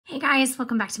guys,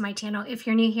 welcome back to my channel. If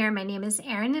you're new here, my name is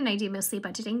Erin and I do mostly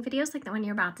budgeting videos like the one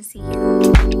you're about to see here.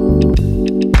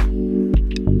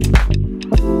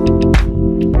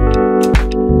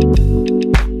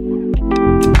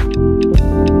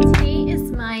 Today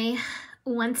is my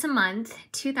once a month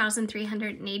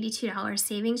 $2,382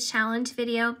 savings challenge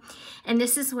video, and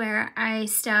this is where I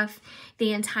stuff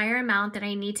the entire amount that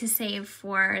I need to save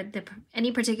for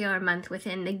any particular month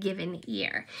within the given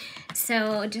year.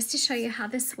 So just to show you how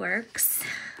this works,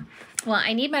 well,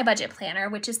 I need my budget planner,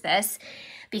 which is this,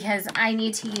 because I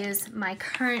need to use my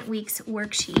current week's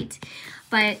worksheet.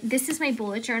 But this is my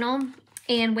bullet journal,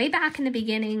 and way back in the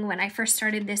beginning when I first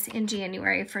started this in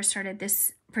January, started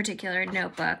this particular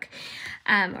notebook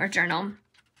or journal,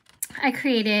 I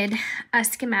created a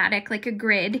schematic, like a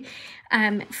grid,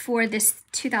 for this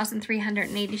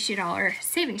 $2,382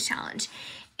 savings challenge.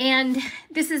 And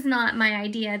this is not my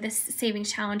idea. This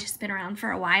savings challenge has been around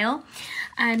for a while.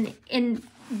 And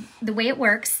the way it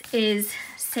works is,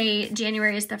 say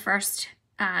January is the first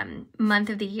month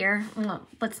of the year. Well,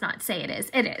 let's not say it is.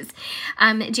 It is.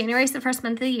 January is the first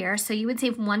month of the year, so you would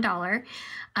save $1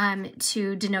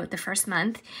 to denote the first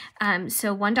month.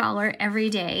 So $1 every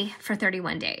day for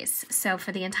 31 days. So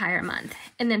for the entire month.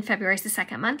 And then February is the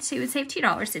second month, so you would save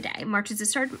 $2 a day. March is the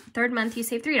third month, you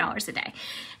save $3 a day,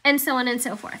 and so on and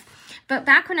so forth. But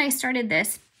back when I started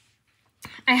this,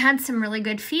 I had some really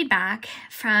good feedback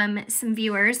from some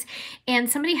viewers, and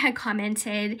somebody had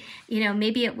commented, you know,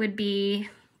 maybe it would be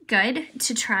good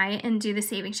to try and do the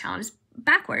savings challenge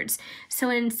backwards.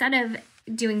 So instead of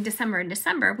doing December and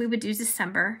December, we would do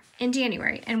December and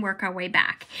January and work our way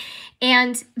back.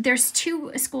 And there's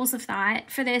two schools of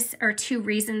thought for this, or two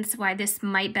reasons why this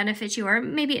might benefit you, or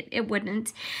maybe it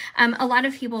wouldn't. A lot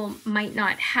of people might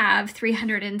not have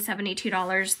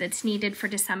 $372 that's needed for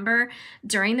December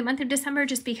during the month of December,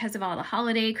 just because of all the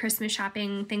holiday, Christmas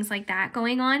shopping, things like that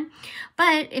going on.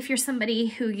 But if you're somebody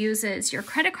who uses your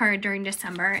credit card during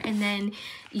December and then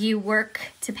you work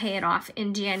to pay it off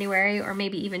in January, or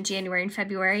maybe even January and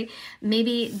February,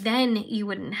 maybe then you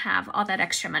wouldn't have all that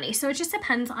extra money. So it just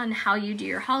depends on how you do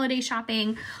your holiday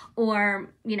shopping, or,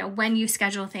 you know, when you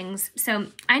schedule things. So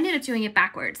I ended up doing it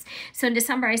backwards. So in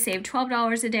December, I saved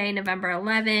 $12 a day, November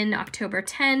 11, October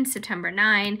 10, September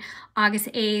 9, August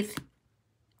 8th.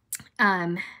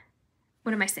 What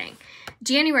am I saying?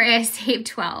 January, I saved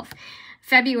 12.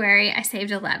 February, I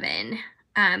saved 11.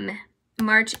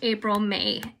 March, April,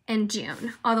 May, and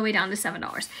June, all the way down to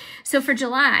 $7. So for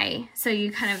July, so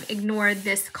you kind of ignored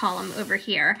this column over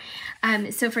here.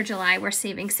 So for July, we're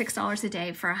saving $6 a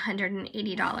day for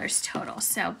 $180 total.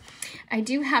 So I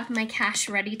do have my cash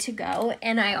ready to go,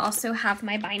 and I also have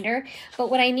my binder.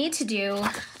 But what I need to do,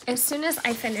 as soon as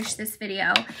I finish this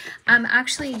video, I'm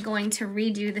actually going to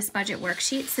redo this budget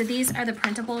worksheet. So these are the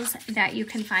printables that you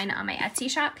can find on my Etsy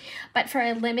shop. But for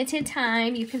a limited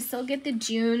time, you can still get the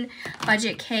June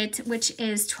budget kit, which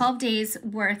is 12 days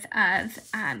worth of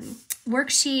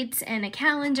worksheets and a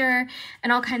calendar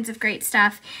and all kinds of great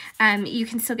stuff. You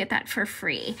can still get that for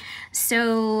free.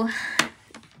 So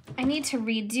I need to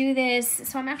redo this.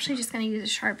 So I'm actually just going to use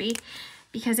a Sharpie,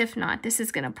 because if not, this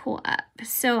is going to pull up.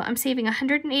 So I'm saving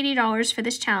 $180 for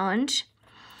this challenge,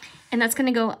 and that's going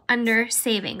to go under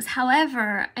savings.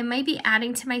 However, I might be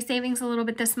adding to my savings a little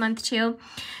bit this month too.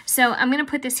 So I'm going to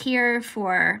put this here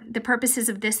for the purposes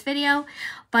of this video,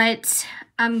 but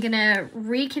I'm going to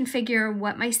reconfigure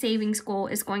what my savings goal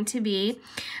is going to be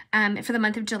for the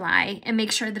month of July, and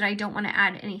make sure that I don't want to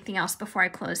add anything else before I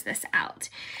close this out.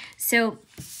 So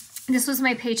this was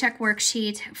my paycheck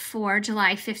worksheet for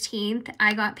July 15th.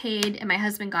 I got paid and my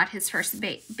husband got his first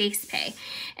base pay.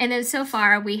 And then so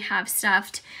far we have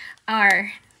stuffed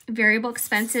our variable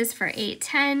expenses for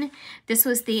 $810. This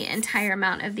was the entire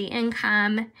amount of the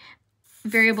income.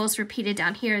 Variables repeated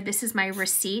down here. This is my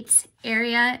receipts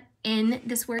area in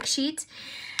this worksheet.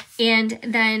 And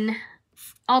then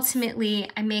ultimately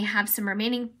I may have some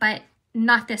remaining, but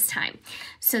not this time.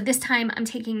 So this time I'm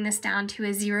taking this down to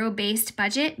a zero-based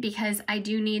budget, because I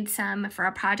do need some for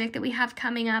a project that we have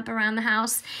coming up around the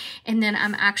house. And then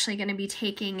I'm actually going to be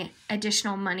taking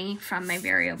additional money from my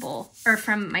variable, or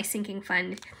from my sinking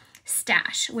fund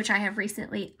stash, which I have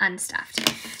recently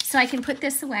unstuffed. So I can put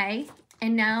this away,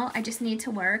 and now I just need to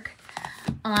work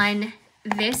on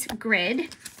this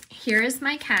grid. Here is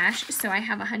my cash. So I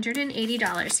have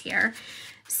 $180 here.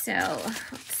 So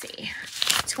let's see,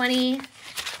 20,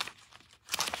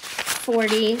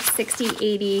 40, 60,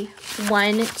 80,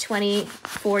 1, 20,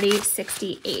 40,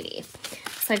 60, 80.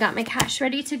 So I got my cash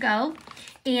ready to go.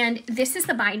 And this is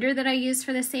the binder that I use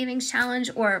for the savings challenge,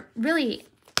 or really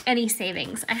any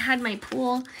savings. I had my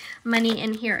pool money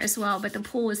in here as well, but the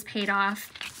pool was paid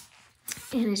off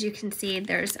And as you can see,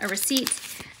 there's a receipt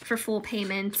for full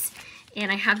payment,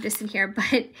 and I have this in here,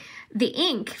 but the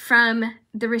ink from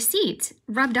the receipt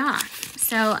rubbed off.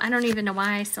 So I don't even know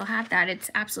why I still have that. It's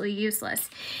absolutely useless.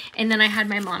 And then I had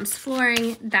my mom's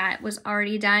flooring that was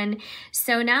already done.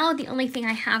 So now the only thing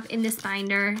I have in this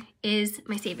binder is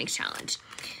my savings challenge.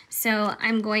 So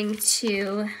I'm going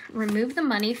to remove the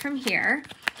money from here,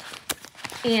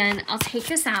 and I'll take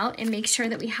this out and make sure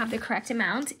that we have the correct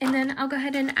amount, and then I'll go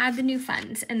ahead and add the new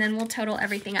funds, and then we'll total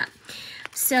everything up.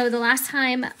 So the last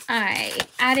time I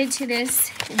added to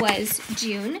this was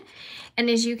June, and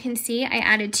as you can see, I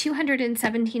added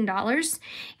 $217,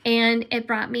 and it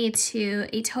brought me to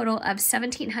a total of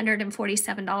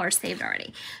 $1,747 saved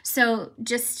already. So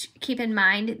just keep in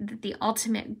mind that the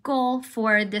ultimate goal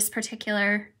for this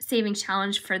particular savings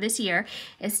challenge for this year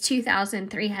is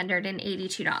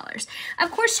 $2,382.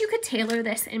 Of course, you could tailor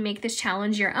this and make this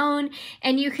challenge your own,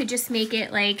 and you could just make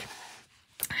it like,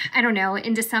 I don't know,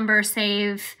 in December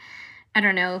save, I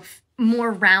don't know,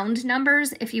 more round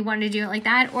numbers if you want to do it like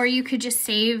that, or you could just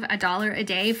save $1 a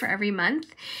day for every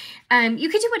month. You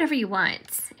could do whatever you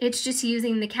want. It's just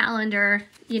using the calendar,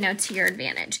 you know, to your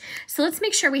advantage. So let's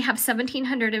make sure we have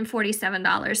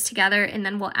 $1,747 together, and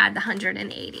then we'll add the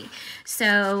 180.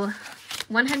 So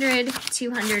 100,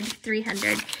 200,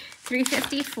 300,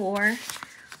 354,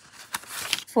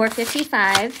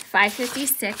 455,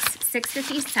 556,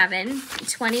 657,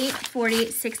 20,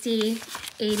 40, 60,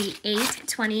 88,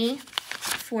 20,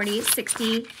 40,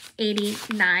 60,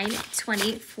 89,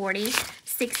 20, 40,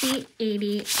 60,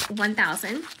 80,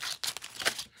 1,000.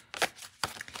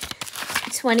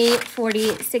 20,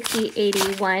 40, 60,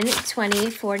 81, 20,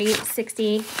 40,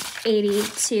 60,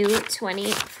 82,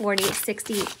 20, 40,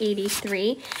 60,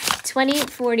 83, 20,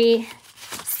 40,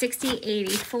 60,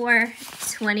 84,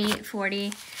 20,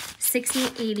 40, 60,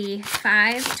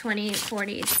 85, 20,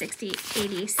 40, 60,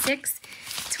 86,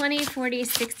 20, 40,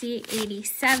 60,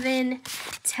 87,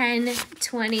 10,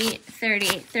 20, 30,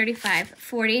 35,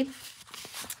 40,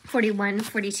 41,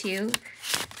 42,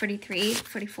 43,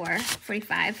 44,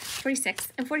 45,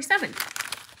 46, and 47.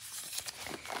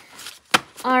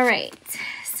 All right,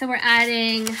 so we're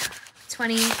adding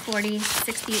 20, 40,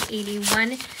 60,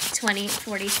 81, 20,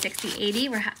 40, 60, 80.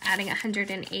 We're adding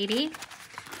 180.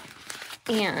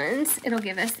 And it'll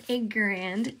give us a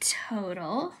grand total.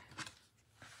 All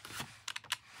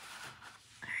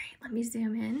right, let me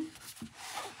zoom in.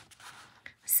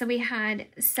 So we had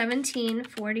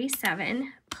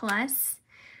 1747 plus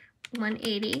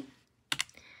 180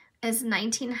 is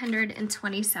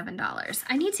 $1,927.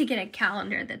 I need to get a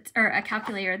calendar that's, or a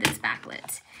calculator that's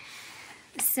backlit.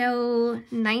 So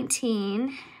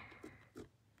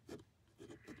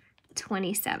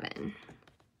 1927.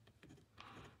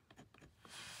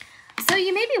 So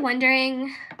you may be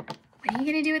wondering, what are you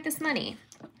gonna do with this money?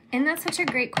 And that's such a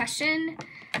great question.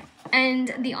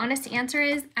 And the honest answer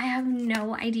is, I have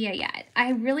no idea yet.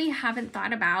 I really haven't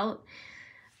thought about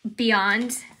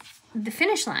beyond the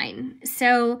finish line.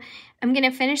 So I'm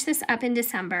gonna finish this up in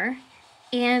December.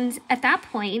 And at that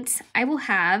point, I will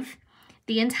have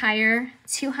the entire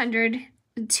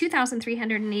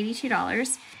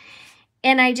 $2,382.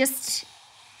 And I just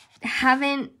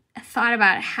haven't thought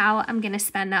about how I'm going to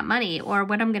spend that money or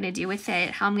what I'm going to do with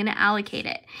it, how I'm going to allocate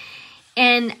it.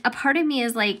 And a part of me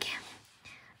is like,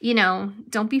 you know,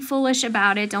 don't be foolish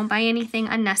about it. Don't buy anything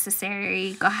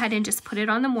unnecessary. Go ahead and just put it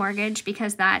on the mortgage,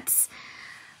 because that's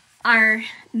our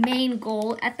main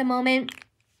goal at the moment.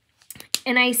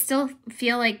 And I still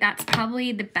feel like that's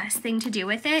probably the best thing to do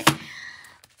with it.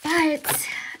 But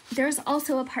there's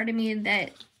also a part of me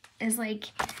that is like,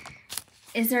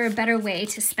 is there a better way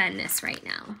to spend this right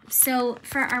now? So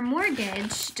for our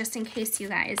mortgage, just in case you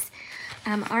guys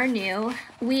are new,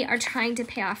 we are trying to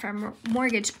pay off our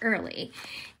mortgage early.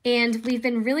 And we've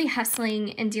been really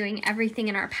hustling and doing everything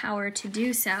in our power to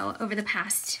do so over the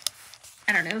past,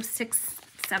 I don't know, 6,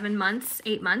 7 months,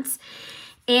 8 months.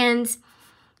 And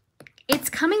it's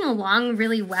coming along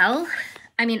really well.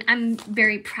 I mean, I'm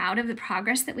very proud of the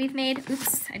progress that we've made.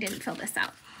 Oops, I didn't fill this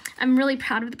out. I'm really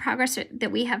proud of the progress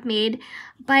that we have made,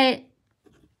 but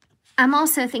I'm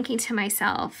also thinking to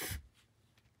myself,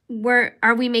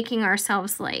 are we making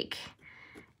ourselves like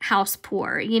house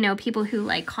poor? You know, people who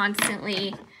like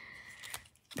constantly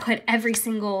put every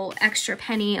single extra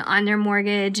penny on their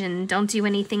mortgage and don't do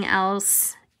anything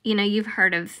else. You know, you've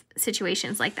heard of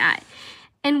situations like that.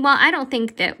 And while I don't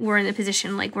think that we're in the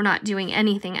position like we're not doing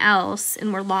anything else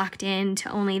and we're locked in to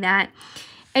only that,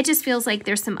 it just feels like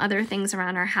there's some other things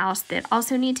around our house that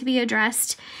also need to be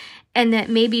addressed. and that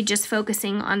maybe just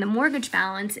focusing on the mortgage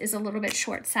balance is a little bit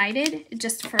short-sighted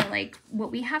just for like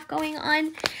what we have going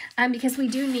on, because we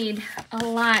do need a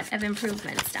lot of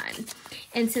improvements done.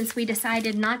 And since we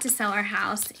decided not to sell our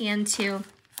house and to,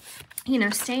 you know,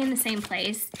 stay in the same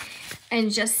place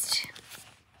and just,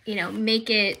 you know, make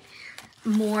it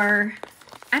more,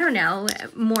 I don't know,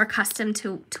 more custom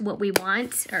to what we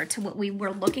want, or to what we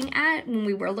were looking at when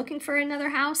we were looking for another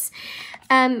house,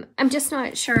 I'm just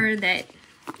not sure that,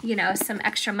 you know, some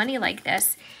extra money like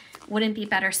this wouldn't be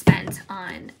better spent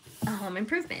on a home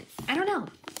improvement. I don't know.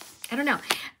 I don't know.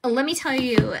 Let me tell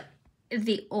you,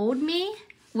 the old me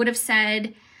would have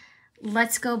said,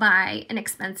 let's go buy an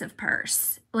expensive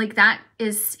purse. Like, that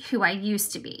is who I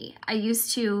used to be. I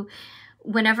used to,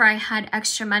 whenever I had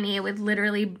extra money, it would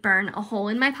literally burn a hole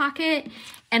in my pocket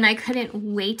and I couldn't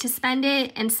wait to spend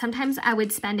it. And sometimes I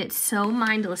would spend it so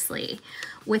mindlessly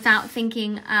without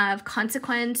thinking of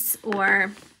consequence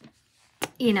or,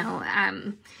 you know, I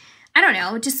don't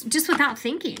know, just without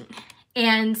thinking.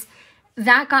 And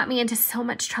that got me into so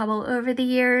much trouble over the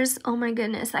years. Oh my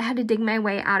goodness, I had to dig my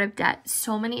way out of debt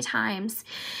so many times.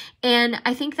 And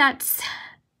I think that's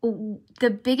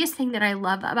the biggest thing that I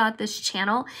love about this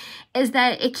channel, is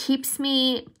that it keeps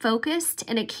me focused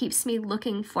and it keeps me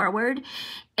looking forward.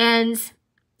 And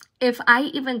if I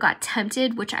even got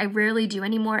tempted, which I rarely do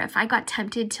anymore, if I got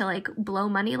tempted to like blow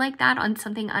money like that on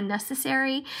something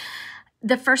unnecessary,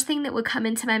 the first thing that would come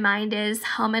into my mind is,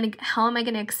 how am I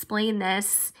going to explain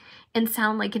this and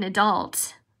sound like an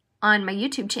adult on my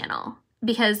YouTube channel?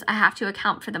 Because I have to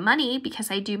account for the money because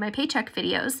I do my paycheck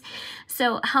videos.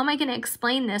 So how am I going to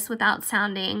explain this without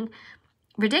sounding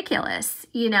ridiculous,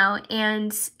 you know?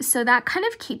 And so that kind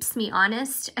of keeps me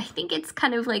honest. I think it's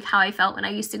kind of like how I felt when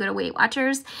I used to go to Weight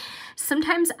Watchers.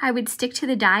 Sometimes I would stick to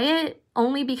the diet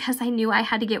only because I knew I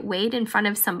had to get weighed in front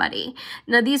of somebody.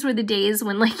 Now, these were the days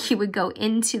when like you would go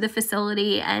into the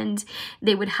facility and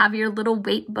they would have your little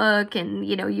weight book, and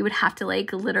you know, you would have to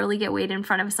like literally get weighed in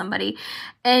front of somebody.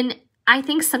 And I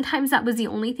think sometimes that was the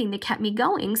only thing that kept me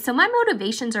going. So my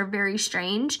motivations are very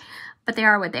strange, but they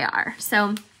are what they are.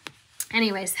 So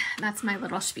anyways, that's my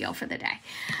little spiel for the day.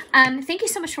 Thank you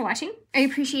so much for watching. I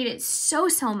appreciate it so,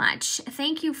 so much.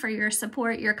 Thank you for your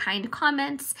support, your kind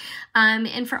comments,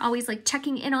 and for always like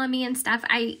checking in on me and stuff.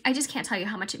 I just can't tell you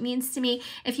how much it means to me.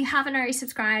 If you haven't already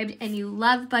subscribed and you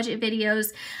love budget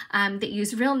videos that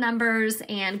use real numbers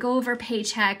and go over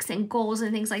paychecks and goals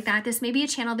and things like that, this may be a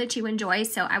channel that you enjoy.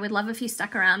 So I would love if you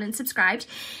stuck around and subscribed.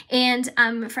 And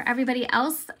for everybody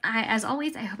else, as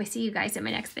always, I hope I see you guys in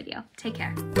my next video. Take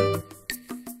care.